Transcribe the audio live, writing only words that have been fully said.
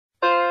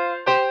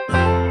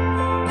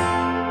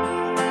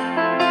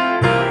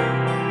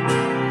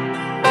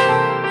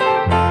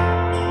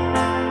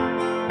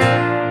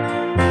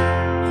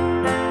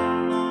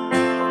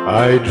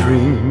I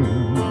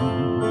dreamed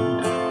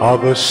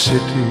of a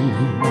city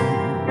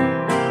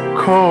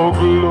called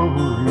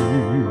glory,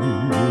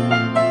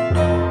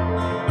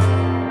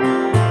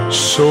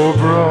 so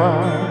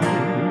bright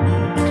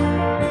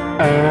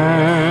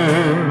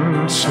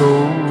and so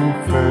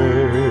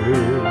fair.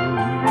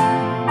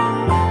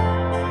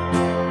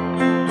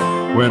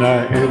 When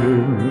I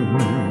entered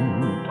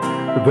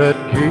that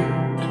gate,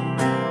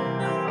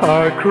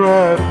 I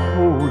cried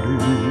holy.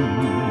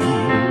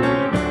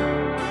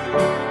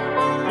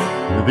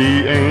 The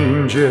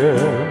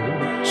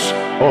angels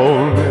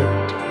all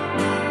met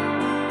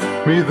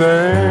me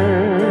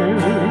there.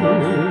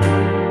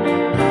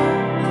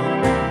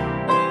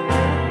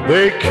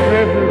 They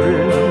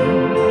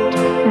carried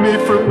me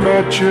from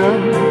mansion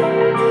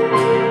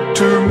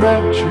to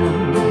mansion.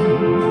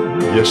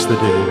 Yes, they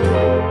did.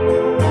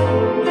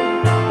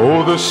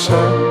 Oh, the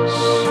sights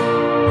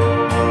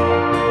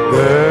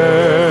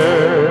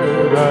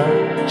that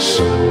I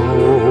saw.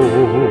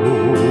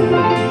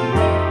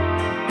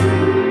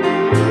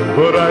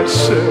 But I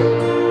said,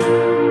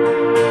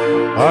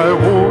 I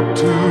want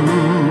to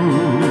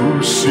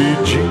see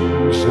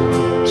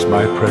Jesus,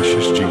 my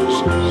precious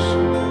Jesus,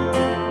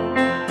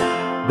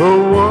 the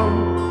one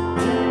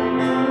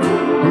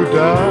who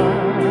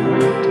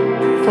died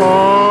for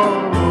all.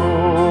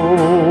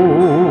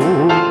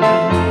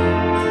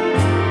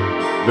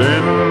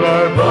 Then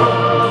I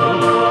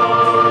bowed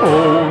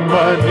on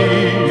my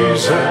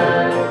knees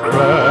and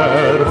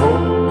cried,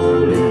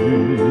 holy,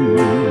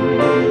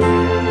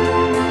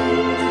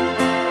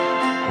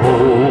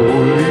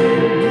 holy,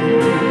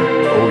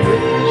 oh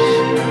yes,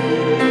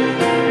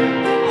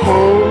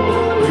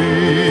 holy.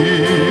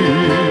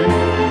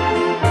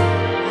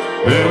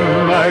 Then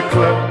I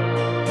clapped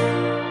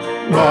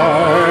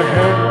my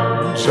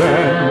hands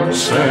and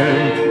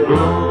sang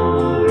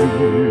glory,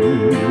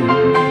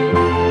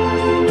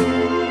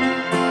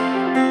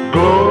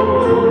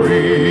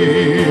 glory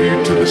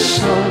to the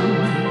Son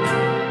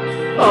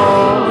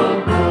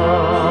of God.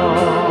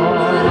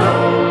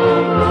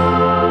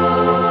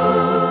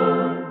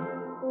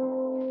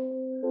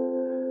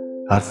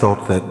 I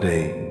thought that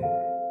day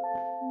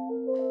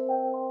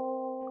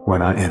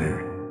when I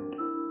entered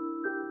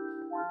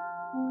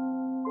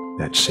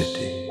that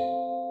city,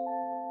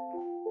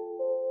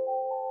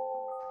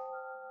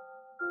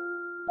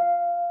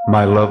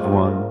 my loved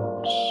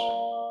ones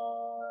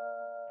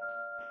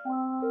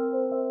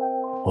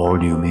all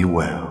knew me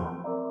well.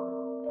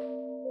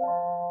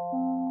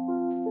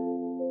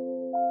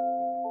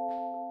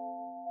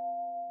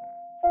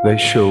 They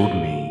showed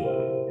me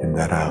in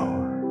that hour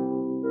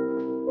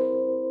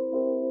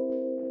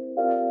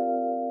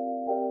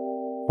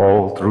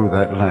all through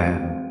that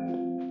land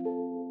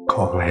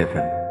called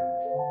heaven,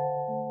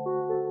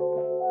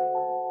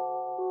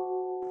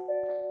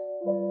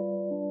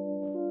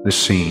 the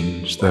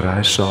scenes that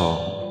I saw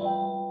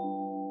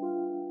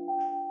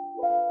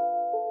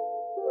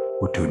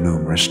were too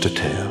numerous to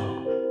tell.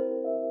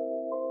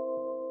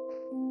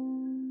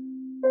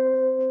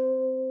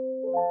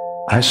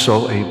 I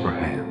saw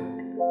Abraham,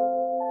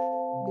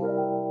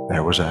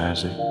 there was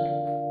Isaac,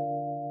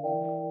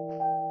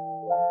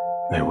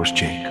 there was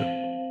Jacob,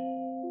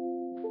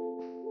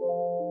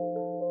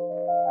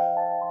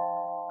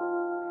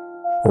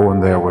 oh,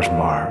 and there was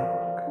Mark,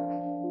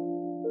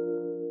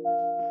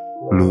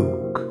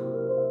 Luke,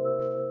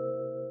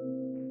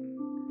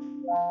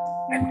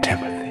 and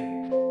Timothy.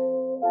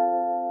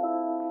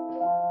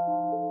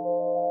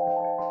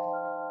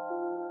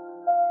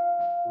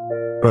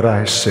 But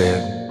I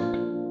said,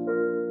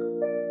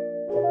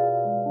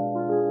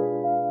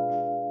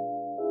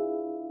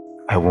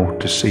 I want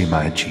to see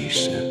my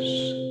Jesus.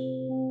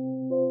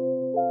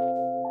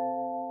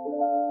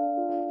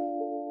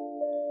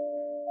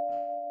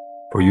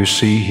 For you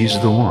see, he's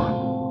the one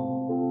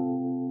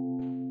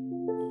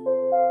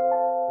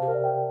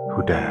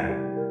who died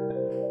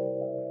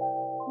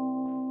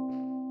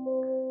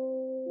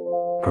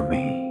for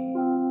me.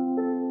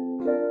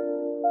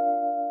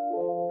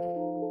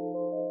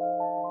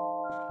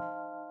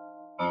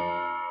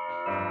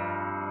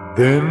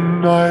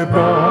 Then I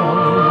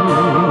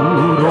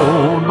bowed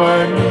on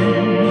my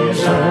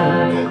knees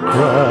and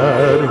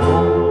cried,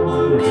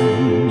 holy,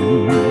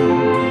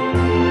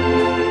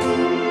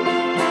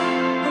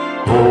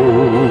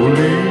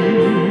 holy,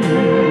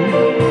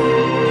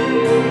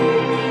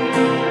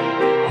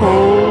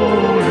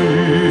 holy.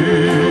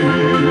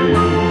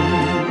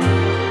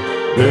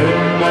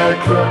 Then I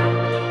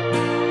clapped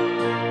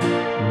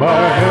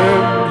my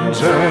hands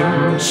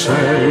and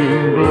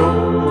sang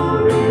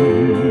glory,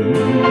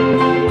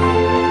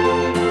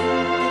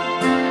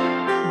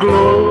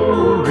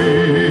 glory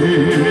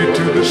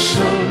to the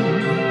Son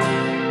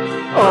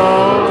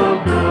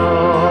of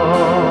God.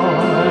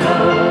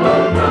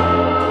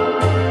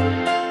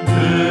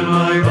 Then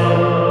I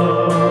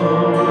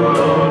bowed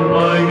on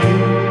my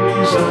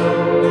knees and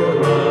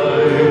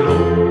cried,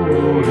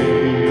 holy,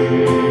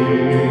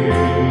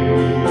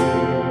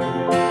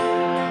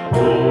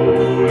 holy,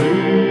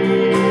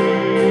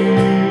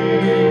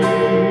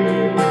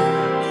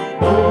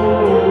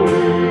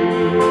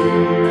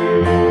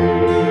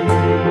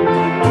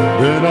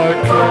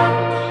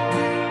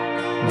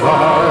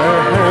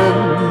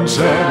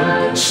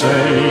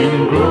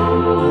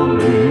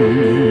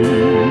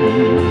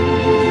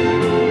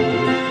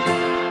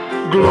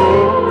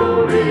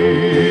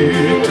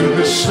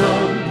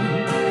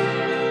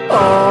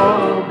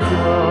 of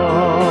God.